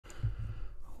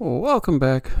Welcome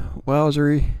back,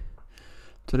 Wowzery.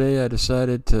 Today I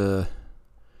decided to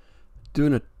do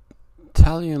an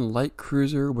Italian light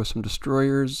cruiser with some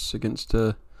destroyers against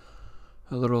a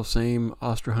little same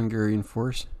Austro-Hungarian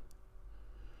force.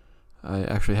 I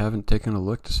actually haven't taken a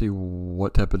look to see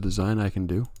what type of design I can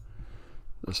do.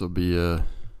 This will be a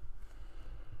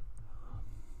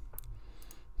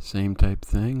same type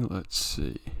thing. Let's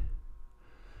see.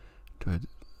 Do I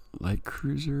light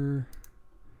cruiser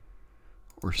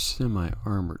or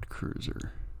semi-armored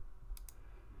cruiser?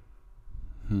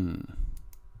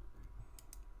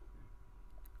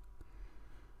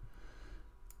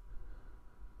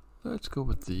 Let's go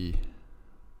with the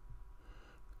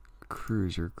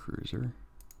cruiser.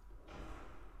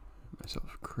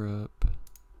 Myself Krupp.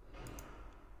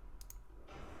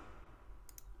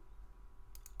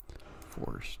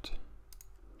 Forced.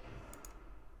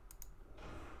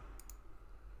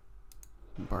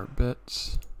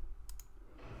 Barbettes.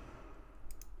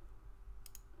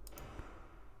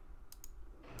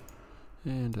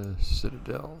 And a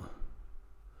Citadel.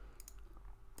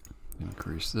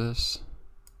 Increase this.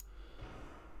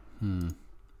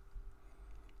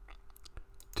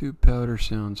 2 powder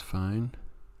sounds fine.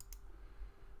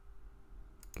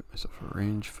 Get myself a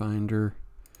rangefinder.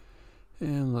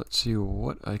 And let's see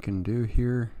what I can do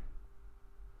here.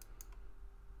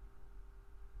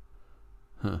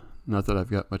 Not that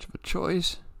I've got much of a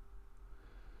choice.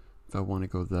 If I want to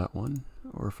go that one,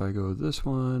 or if I go this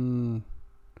one,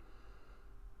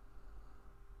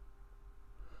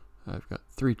 I've got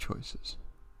 3 choices.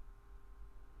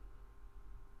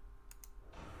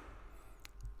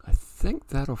 I think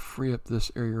that'll free up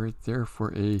this area right there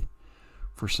for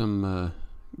some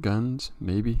guns,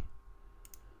 maybe.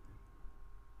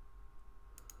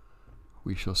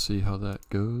 We shall see how that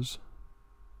goes.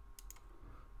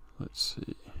 Let's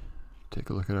see. Take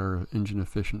a look at our engine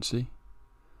efficiency,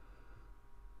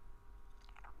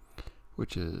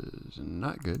 which is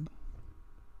not good.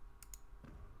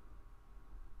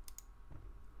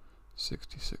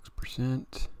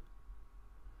 66%.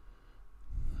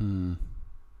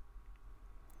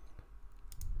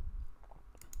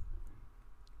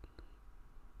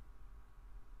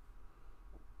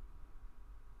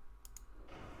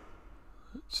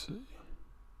 Let's see.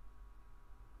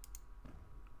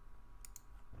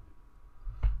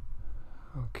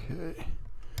 Okay.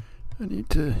 I need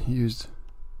to use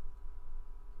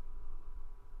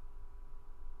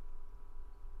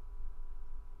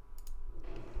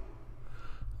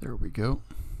there we go.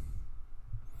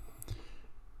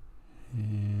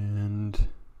 And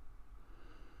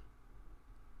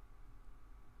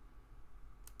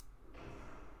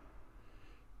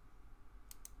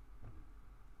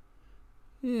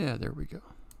yeah, there we go.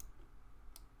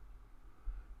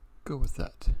 Go with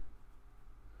that.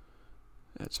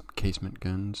 Add some casement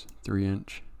guns,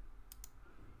 3-inch.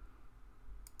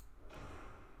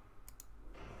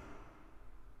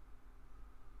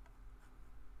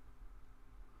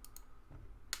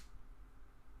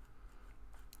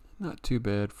 Not too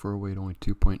bad for a weight, only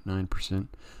 2.9%.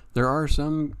 There are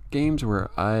some games where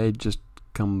I just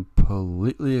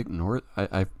completely ignore it.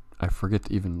 I forget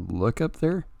to even look up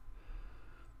there.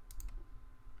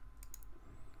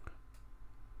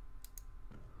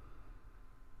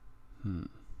 Hmm.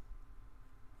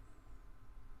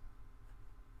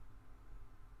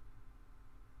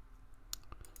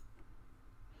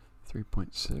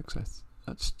 3.6.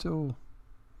 That's still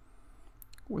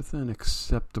within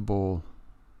acceptable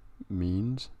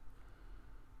means.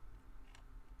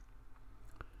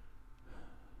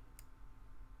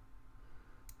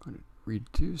 I'm going to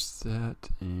reduce that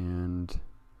and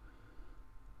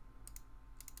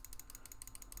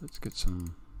let's get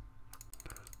some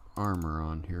armor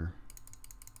on here.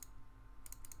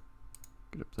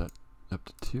 Get up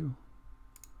to 2,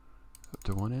 up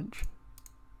to 1 inch.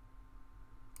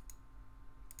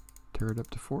 Tear it up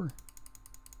to 4.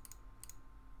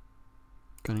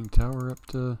 Gunning tower up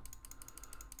to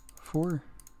 4.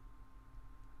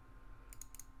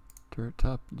 Turret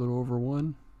top a little over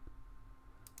 1.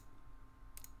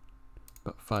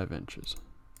 About 5 inches.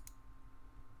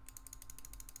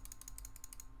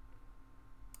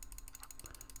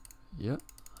 Yep.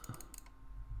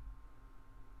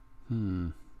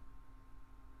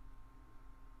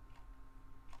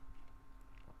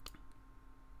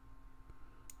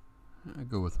 I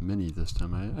go with mini this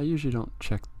time. I usually don't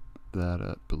check that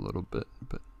up a little bit,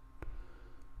 but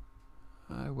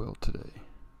I will today.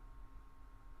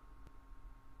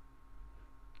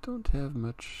 Don't have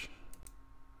much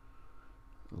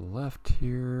left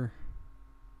here.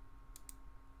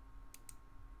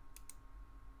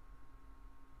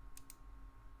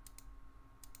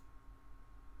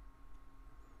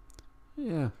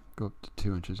 Yeah, go up to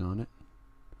 2 inches on it.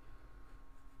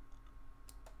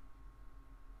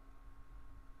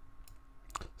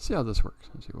 See how this works.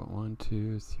 Let's see what 1,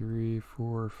 2, 3,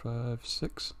 4, 5,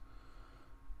 6.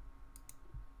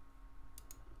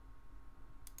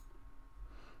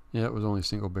 Yeah, it was only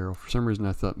single barrel. For some reason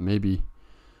I thought maybe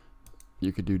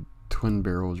you could do twin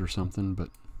barrels or something, but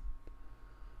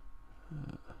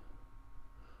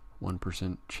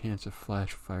 1% chance of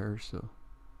flash fire, so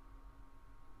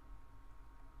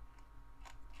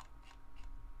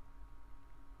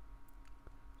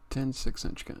 10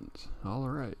 6-inch guns.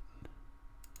 Alright.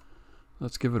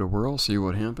 Let's give it a whirl, see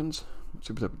what happens. Let's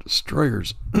see what type of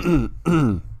destroyers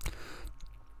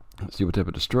let's see what type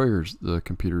of destroyers the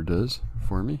computer does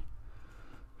for me.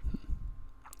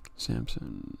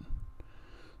 Samson.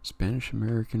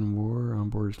 Spanish-American War,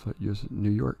 onboard flight US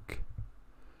New York.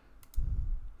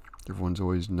 Everyone's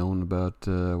always known about,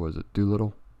 was it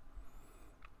Doolittle?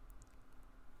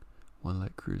 One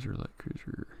light cruiser.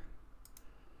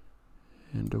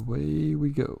 And away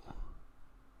we go.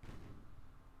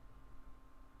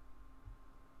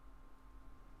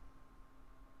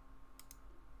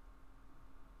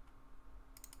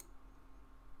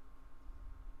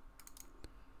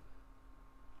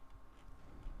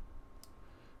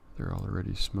 They're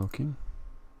already smoking.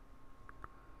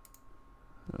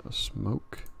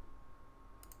 Smoke.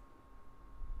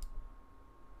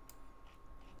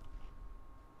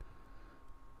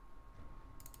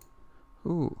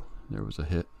 Ooh, there was a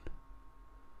hit.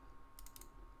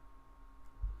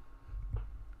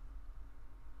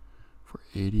 For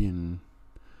 80, and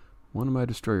one of my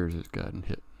destroyers has gotten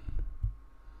hit.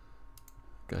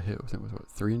 Got hit with it with what,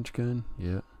 3-inch gun?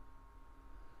 Yeah.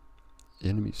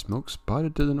 Enemy smoke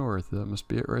spotted to the north. That must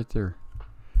be it right there.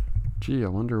 Gee, I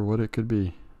wonder what it could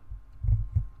be.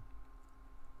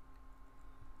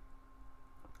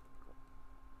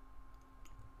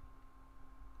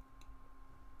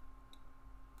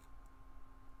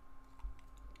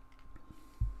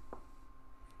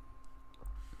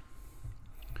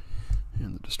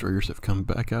 And the destroyers have come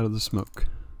back out of the smoke.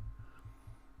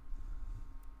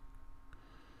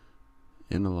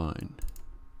 In a line.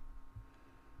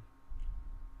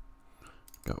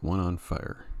 Got one on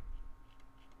fire.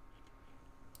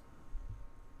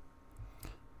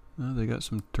 Now they got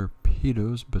some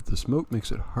torpedoes, but the smoke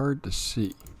makes it hard to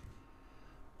see.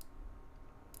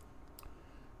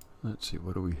 Let's see,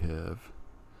 what do we have?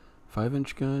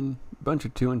 5-inch gun, a bunch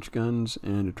of 2-inch guns,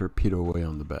 and a torpedo away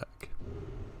on the back.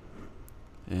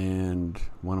 And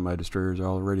one of my destroyers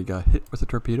already got hit with a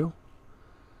torpedo.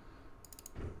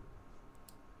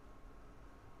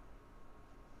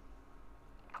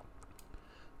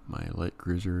 My light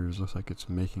cruisers looks like it's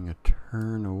making a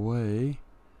turn away.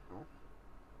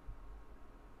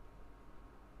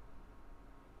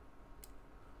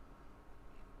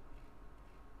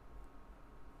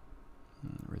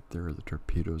 Right there are the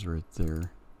torpedoes right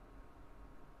there.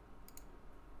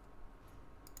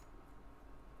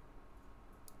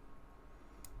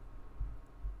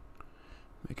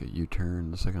 Make a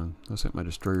U-turn. Looks like my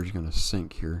destroyer's gonna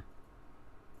sink here.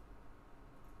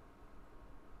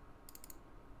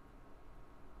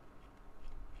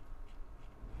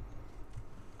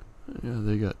 Yeah,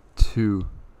 they got 2.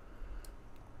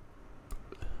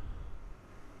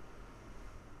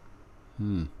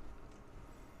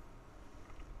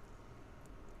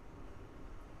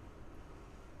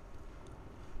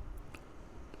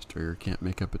 Destroyer can't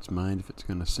make up its mind if it's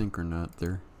gonna sink or not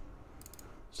there.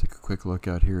 Let's take a quick look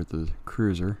out here at the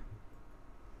cruiser.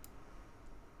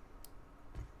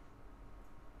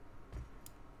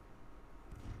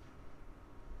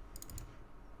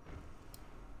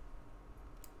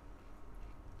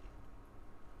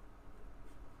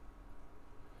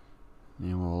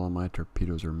 And all of my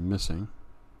torpedoes are missing.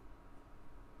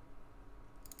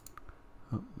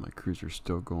 Oh, my cruiser's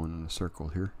still going in a circle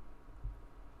here.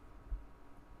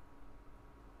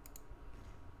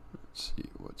 Let's see,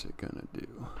 what's it gonna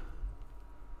do?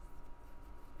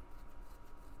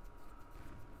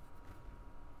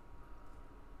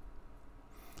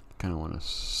 I kind of want to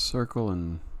circle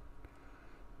and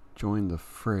join the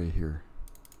fray here.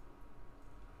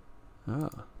 Ah.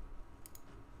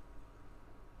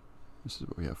 This is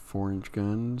what we have, 4-inch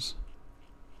guns.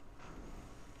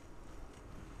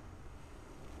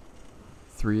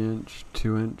 3-inch,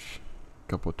 2-inch,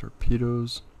 couple of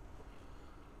torpedoes.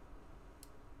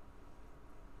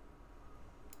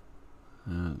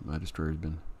 My destroyer's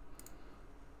been...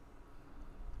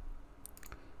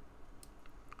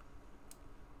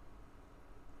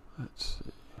 Let's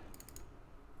see.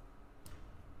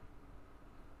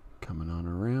 Coming on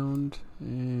around,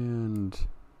 and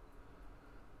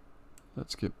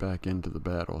Let's get back into the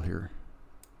battle here.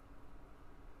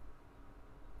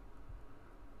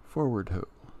 Forward ho.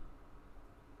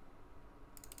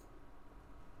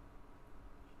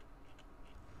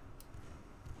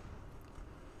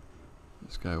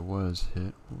 This guy was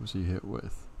hit. What was he hit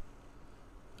with?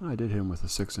 I did hit him with a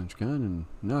 6-inch gun, and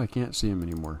now I can't see him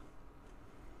anymore.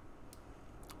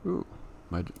 Ooh,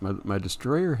 my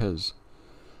destroyer has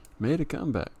made a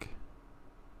comeback.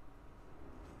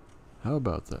 How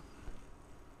about that?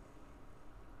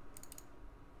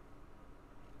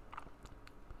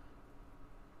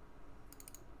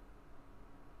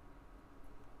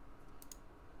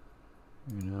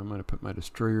 You know, I'm going to put my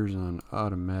destroyers on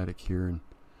automatic here, and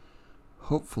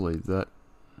hopefully that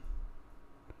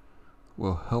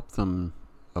will help them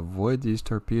avoid these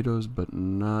torpedoes, but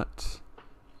not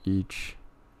each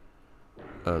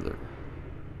other.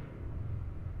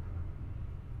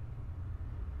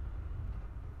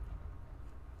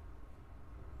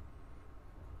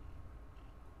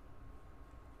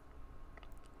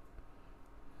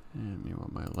 And meanwhile,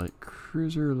 my light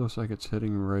cruiser looks like it's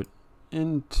heading right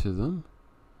into them.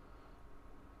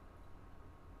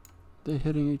 They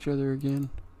hitting each other again?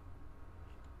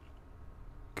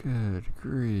 Good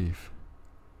grief.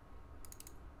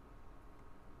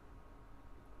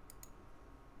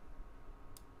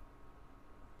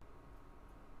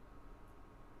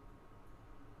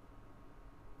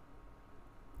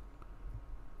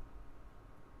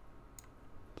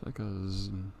 It's like a,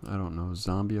 I don't know,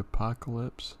 zombie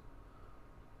apocalypse.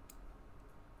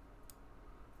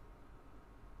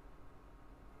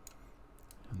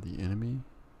 And the enemy?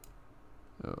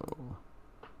 Oh.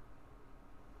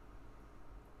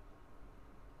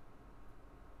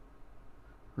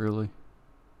 Really?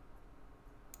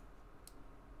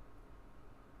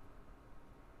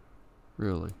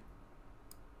 Really?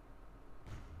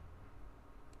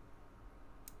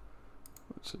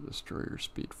 What's the destroyer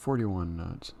speed? 41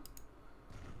 knots.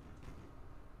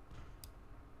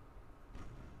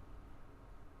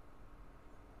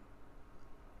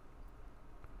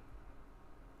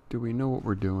 Do we know what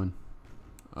we're doing?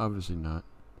 Obviously not.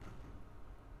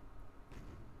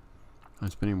 I'm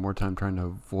spending more time trying to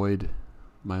avoid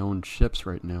my own ships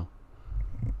right now.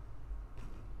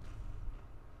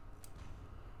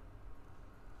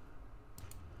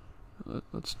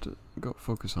 Let's go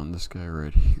focus on this guy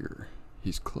right here.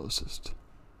 He's closest.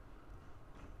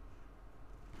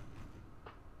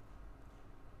 I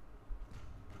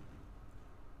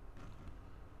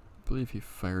believe he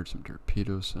fired some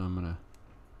torpedoes, so I'm gonna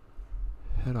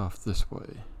head off this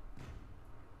way.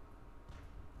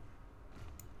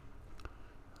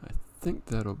 I think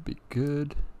that'll be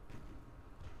good.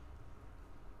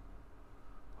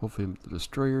 Hopefully the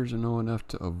destroyers know enough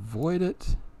to avoid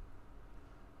it.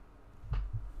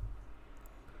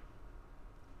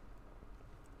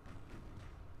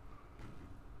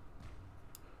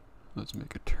 Let's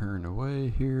make a turn away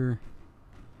here.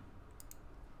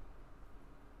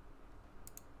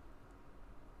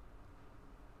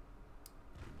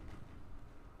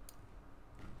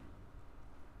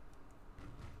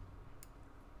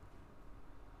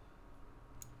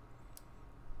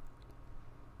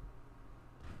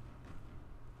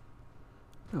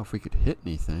 Now if we could hit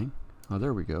anything. Oh,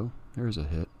 there we go. There's a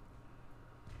hit.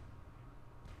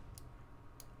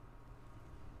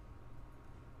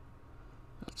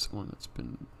 That's one that's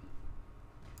been...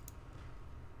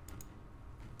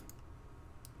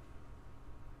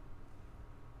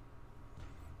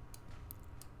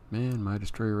 Man, my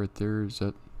destroyer right there is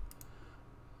that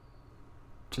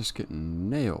just getting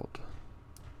nailed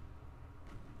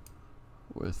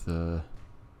with a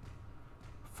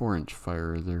 4-inch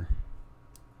fire there.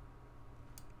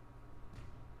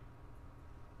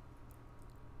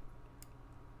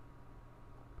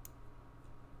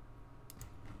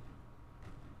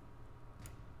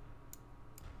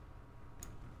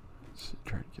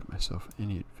 Try to give myself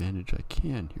any advantage I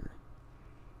can here.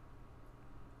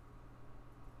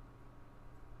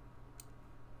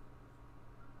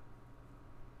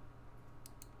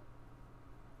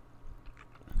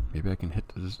 Maybe I can hit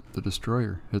the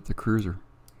destroyer, hit the cruiser.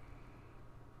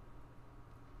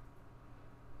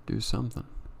 Do something.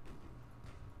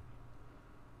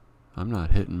 I'm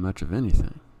not hitting much of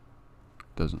anything.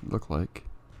 Doesn't look like.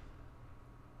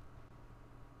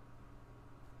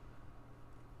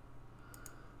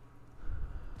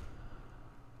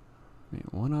 I mean,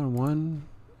 one-on-one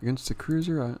against the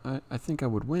cruiser, I think I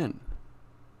would win.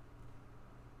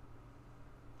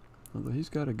 Although he's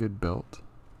got a good belt.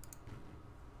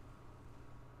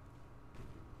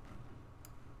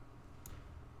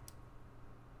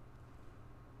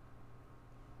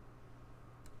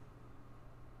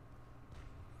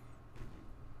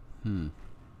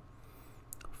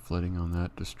 Flooding on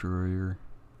that destroyer.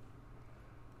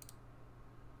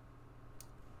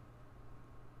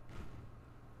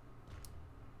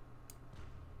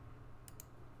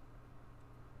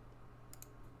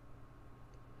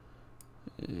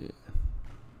 Yeah.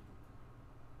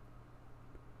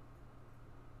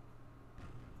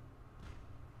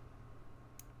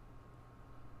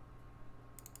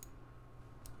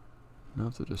 Now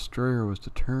if the destroyer was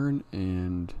to turn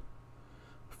and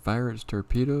fire its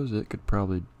torpedoes, it could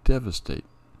probably devastate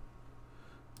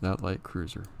that light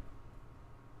cruiser.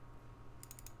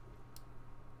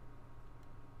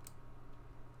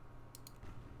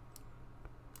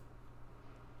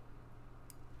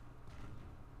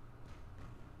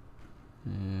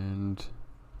 And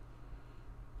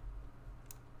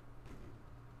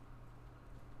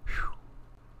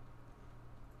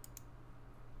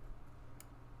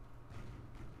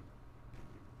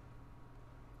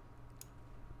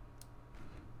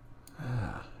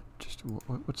just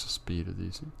what's the speed of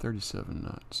these? 37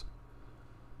 knots.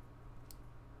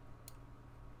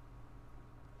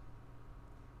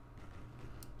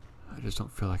 I just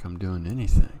don't feel like I'm doing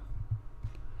anything.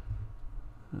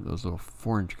 Those little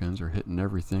 4-inch guns are hitting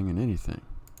everything and anything.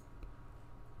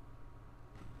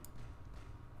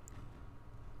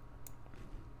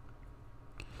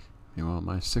 Meanwhile,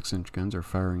 my 6-inch guns are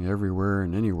firing everywhere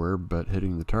and anywhere but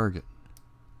hitting the target.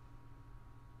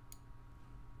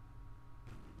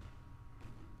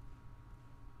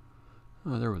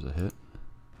 Oh, there was a hit.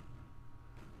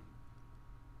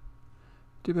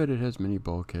 Too bad it has many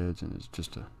bulkheads and it's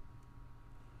just a...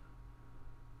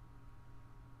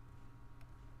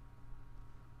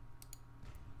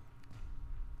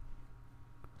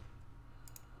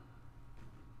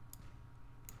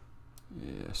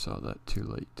 Yeah, I saw that too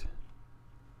late.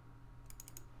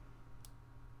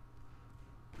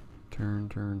 Turn,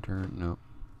 turn, turn. Nope.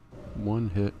 One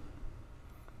hit.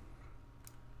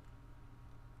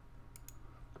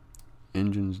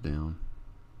 Engines down.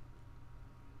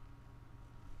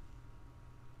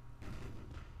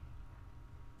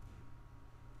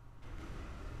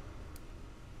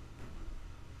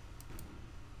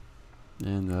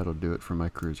 And that'll do it for my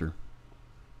cruiser.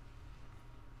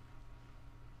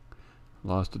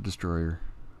 Lost a destroyer.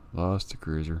 Lost a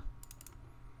cruiser.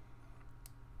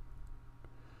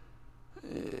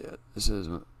 Yeah, this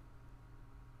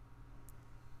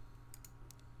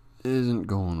isn't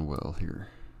going well here.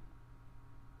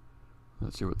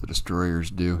 Let's see what the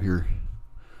destroyers do here.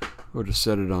 We'll just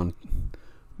set it on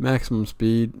maximum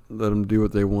speed. Let them do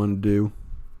what they want to do.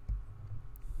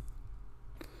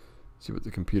 See what the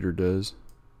computer does.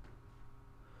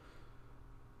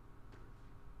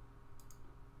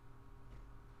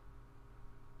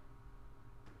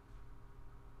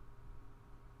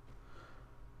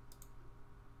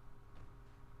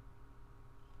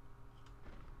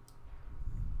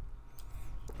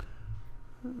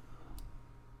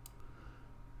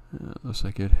 Looks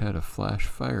like it had a flash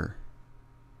fire.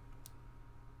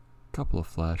 Couple of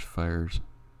flash fires.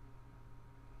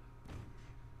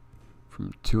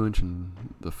 From 2-inch and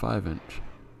the 5-inch.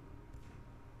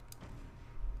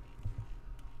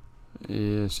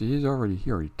 Yeah, see, he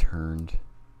already turned.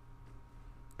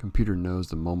 Computer knows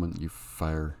the moment you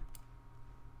fire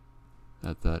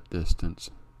at that distance.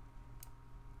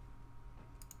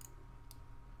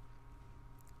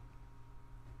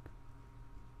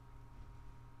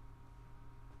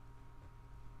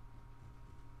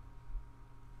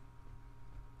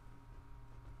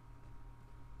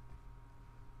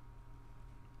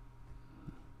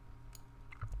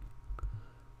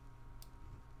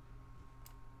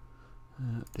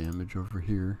 Damage over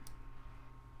here.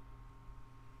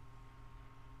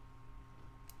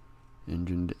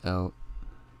 Engined out.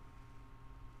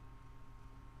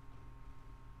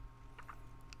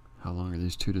 How long are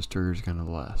these 2 destroyers going to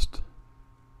last?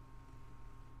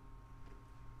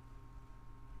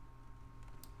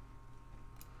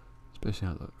 Especially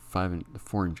how the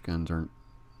 4-inch guns aren't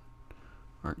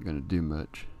going to do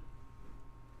much.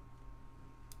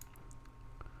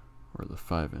 Or the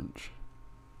 5-inch.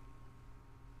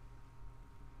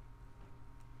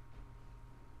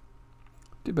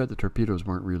 Too bad the torpedoes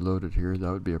weren't reloaded here.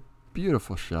 That would be a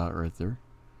beautiful shot right there.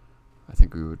 I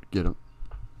think we would get them.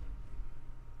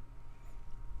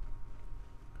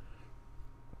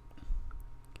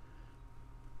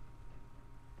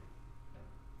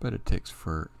 But it takes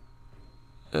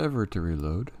forever to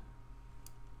reload.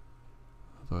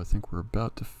 Although I think we're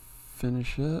about to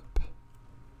finish up.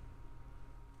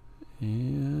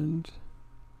 And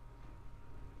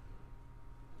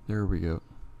there we go.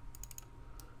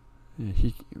 Yeah,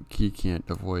 he can't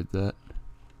avoid that.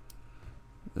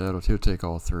 He'll take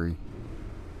all three.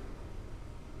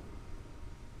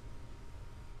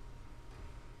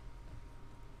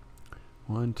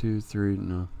 One, two, three,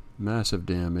 no. Massive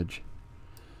damage.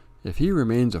 If he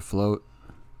remains afloat,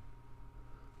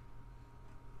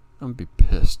 I'm gonna be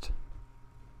pissed.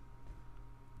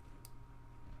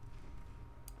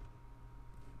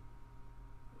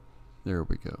 There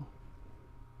we go.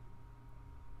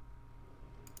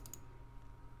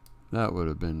 That would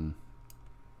have been...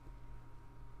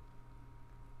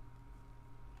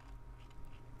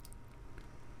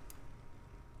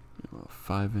 a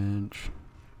 5-inch,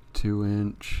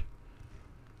 2-inch.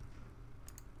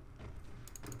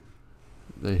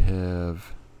 They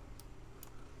have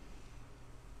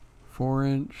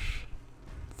 4-inch,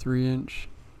 3-inch,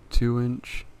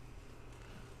 2-inch.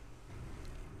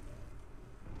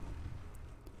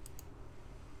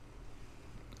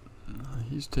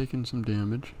 He's taking some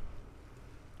damage,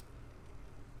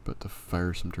 but to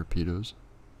fire some torpedoes.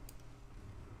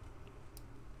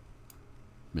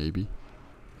 Maybe.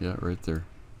 Yeah, right there.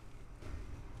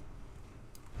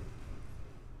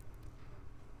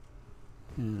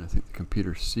 And I think the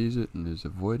computer sees it and is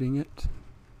avoiding it.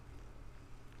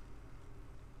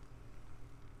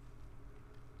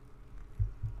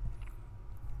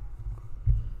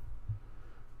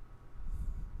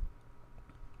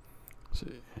 Let's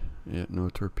see. Yeah, no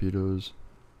torpedoes.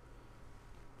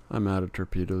 I'm out of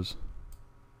torpedoes.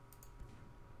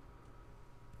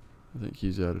 I think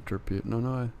he's out of torpedo.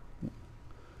 No,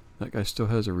 that guy still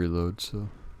has a reload, so.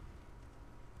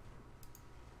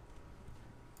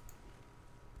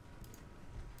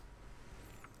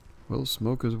 We'll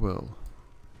smoke as well.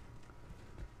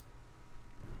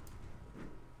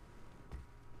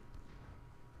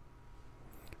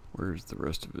 Where's the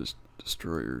rest of his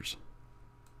destroyers?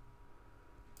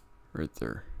 Right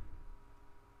there.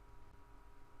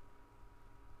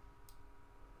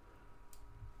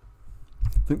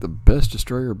 I think the best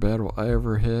destroyer battle I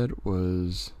ever had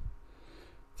was,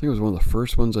 I think it was one of the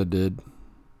first ones I did.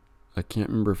 I can't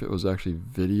remember if it was actually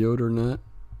videoed or not,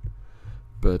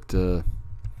 but it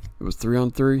was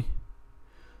 3-on-3.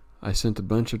 I sent a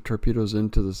bunch of torpedoes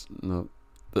into this. No,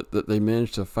 that they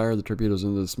managed to fire the torpedoes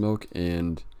into the smoke,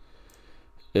 and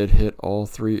it hit all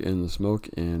three in the smoke,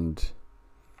 and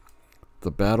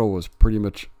the battle was pretty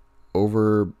much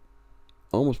over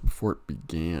almost before it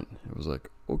began. It was like,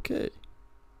 okay.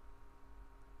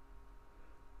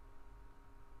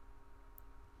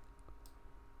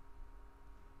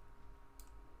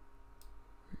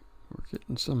 We're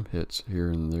getting some hits here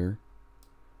and there.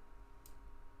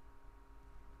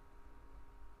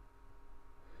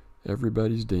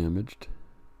 Everybody's damaged.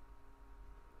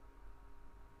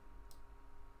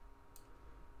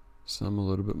 Some a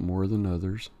little bit more than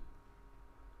others.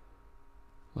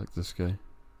 Like this guy.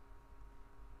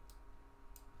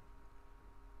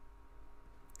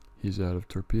 He's out of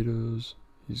torpedoes.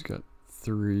 He's got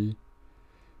 3.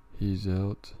 He's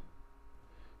out.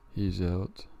 He's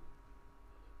out.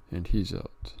 And he's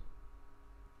out.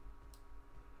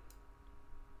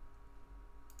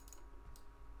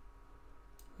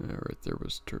 Yeah, right there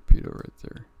was torpedo right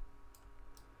there.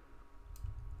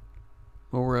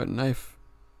 Well, we're at knife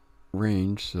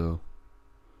range, so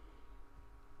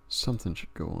something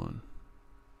should go on.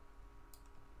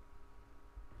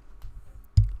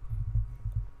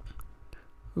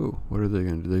 Ooh, what are they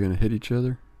going to do? They're going to hit each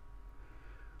other?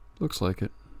 Looks like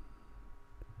it.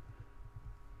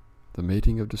 The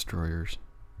mating of destroyers.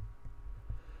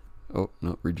 Oh,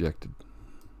 no, rejected.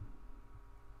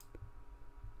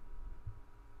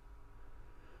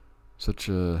 Such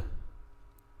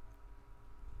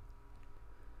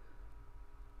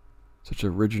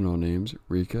original names.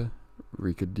 Rika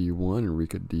D1 and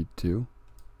Rika D2.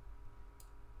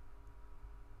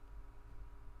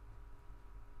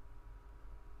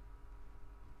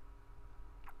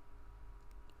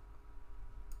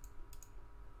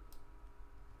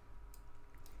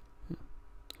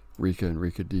 Rika and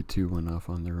Rika D2 went off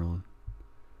on their own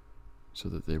so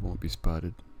that they won't be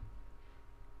spotted.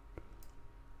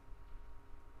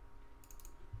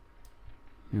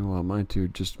 Meanwhile, mine two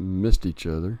just missed each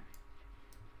other.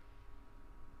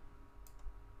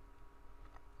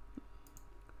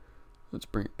 Let's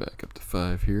bring it back up to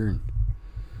 5 here and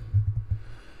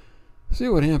see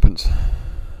what happens.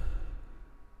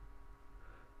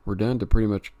 We're down to pretty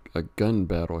much a gun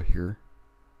battle here.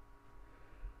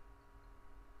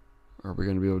 Are we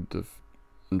going to be able to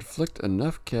inflict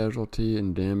enough casualty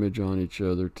and damage on each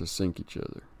other to sink each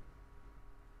other?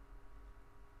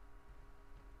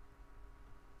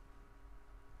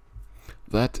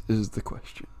 That is the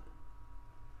question.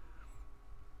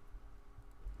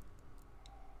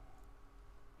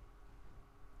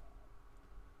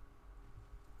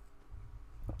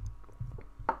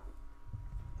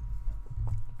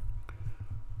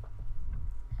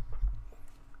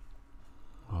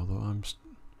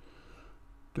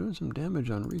 doing some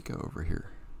damage on Rico over here.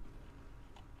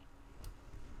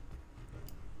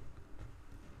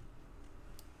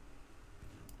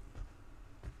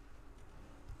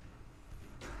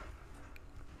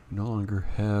 We no longer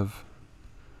have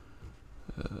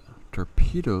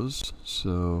torpedoes,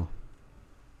 so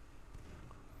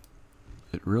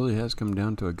it really has come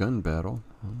down to a gun battle.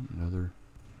 Another.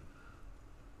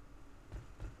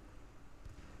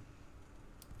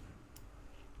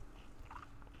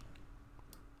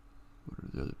 What are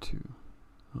the other two?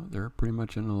 Oh, they're pretty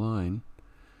much in a line.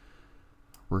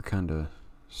 We're kind of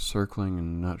circling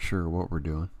and not sure what we're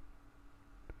doing.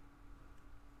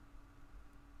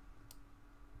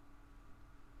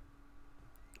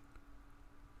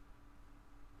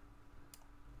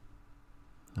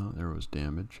 Oh, there was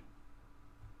damage.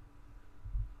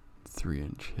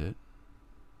 3-inch hit.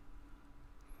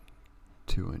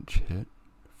 2-inch hit.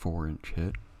 4-inch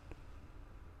hit.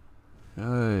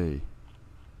 Hey.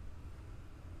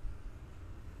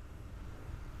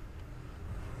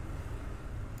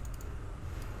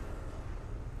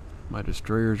 My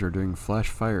destroyers are doing flash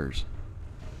fires.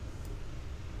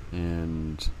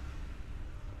 And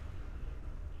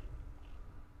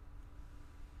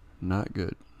not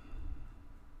good.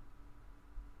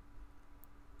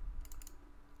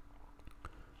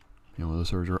 You know,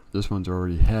 this one's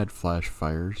already had flash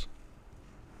fires.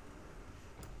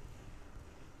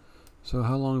 So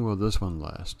how long will this one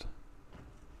last?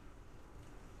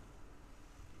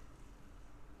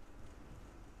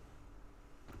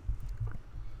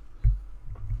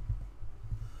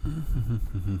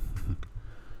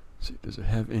 See, does it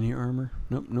have any armor?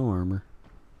 Nope, no armor.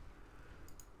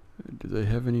 Do they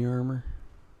have any armor?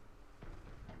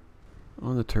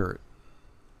 On the turret.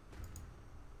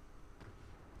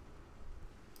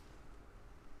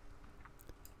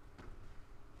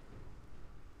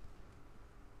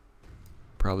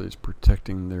 Probably is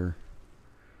protecting their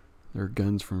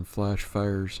guns from flash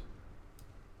fires.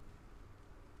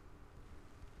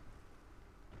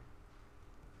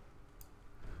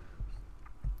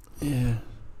 Yeah,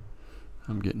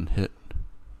 I'm getting hit.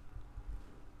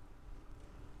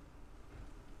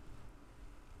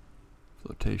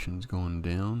 Flotation's going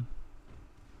down.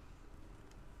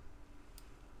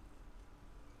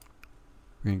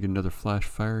 We're gonna get another flash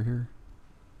fire here.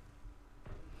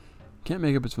 Can't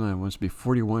make up its mind. It wants to be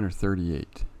 41 or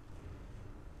 38.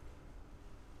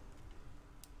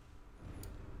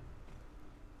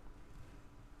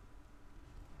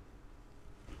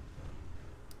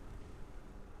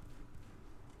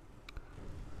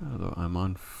 Although I'm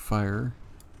on fire.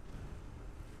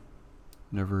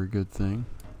 Never a good thing.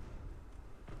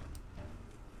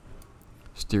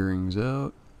 Steering's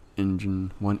out.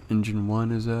 Engine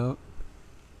one is out.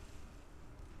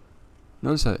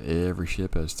 Notice how every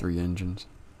ship has 3 engines.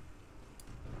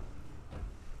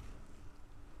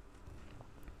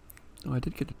 Oh, I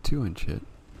did get a 2-inch hit.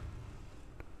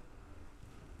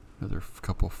 Another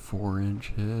couple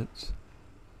 4-inch hits.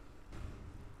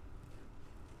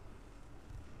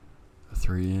 A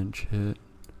 3-inch hit.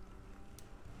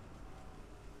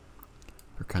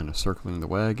 They're kind of circling the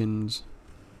wagons.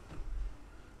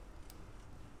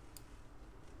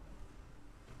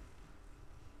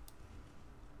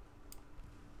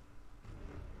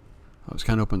 I was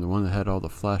kind of hoping the one that had all the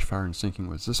flash fire and sinking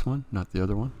was this one, not the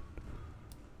other one.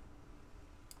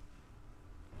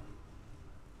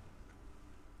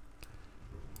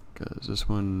 Because this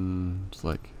one's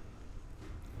like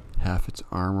half its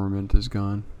armament is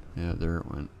gone. Yeah, there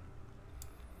it went.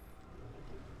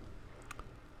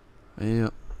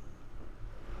 Yep.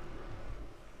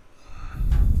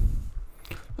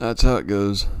 That's how it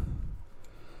goes.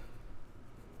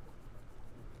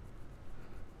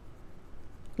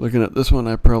 Looking at this one,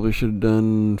 I probably should have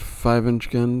done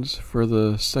 5-inch guns for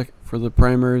the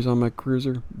primaries on my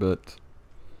cruiser, but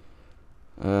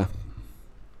the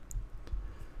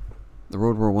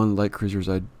World War I light cruisers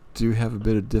I do have a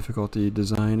bit of difficulty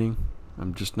designing.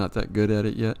 I'm just not that good at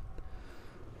it yet.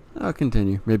 I'll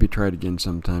continue. Maybe try it again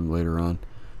sometime later on.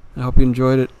 I hope you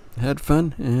enjoyed it, had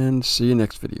fun, and see you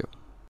next video.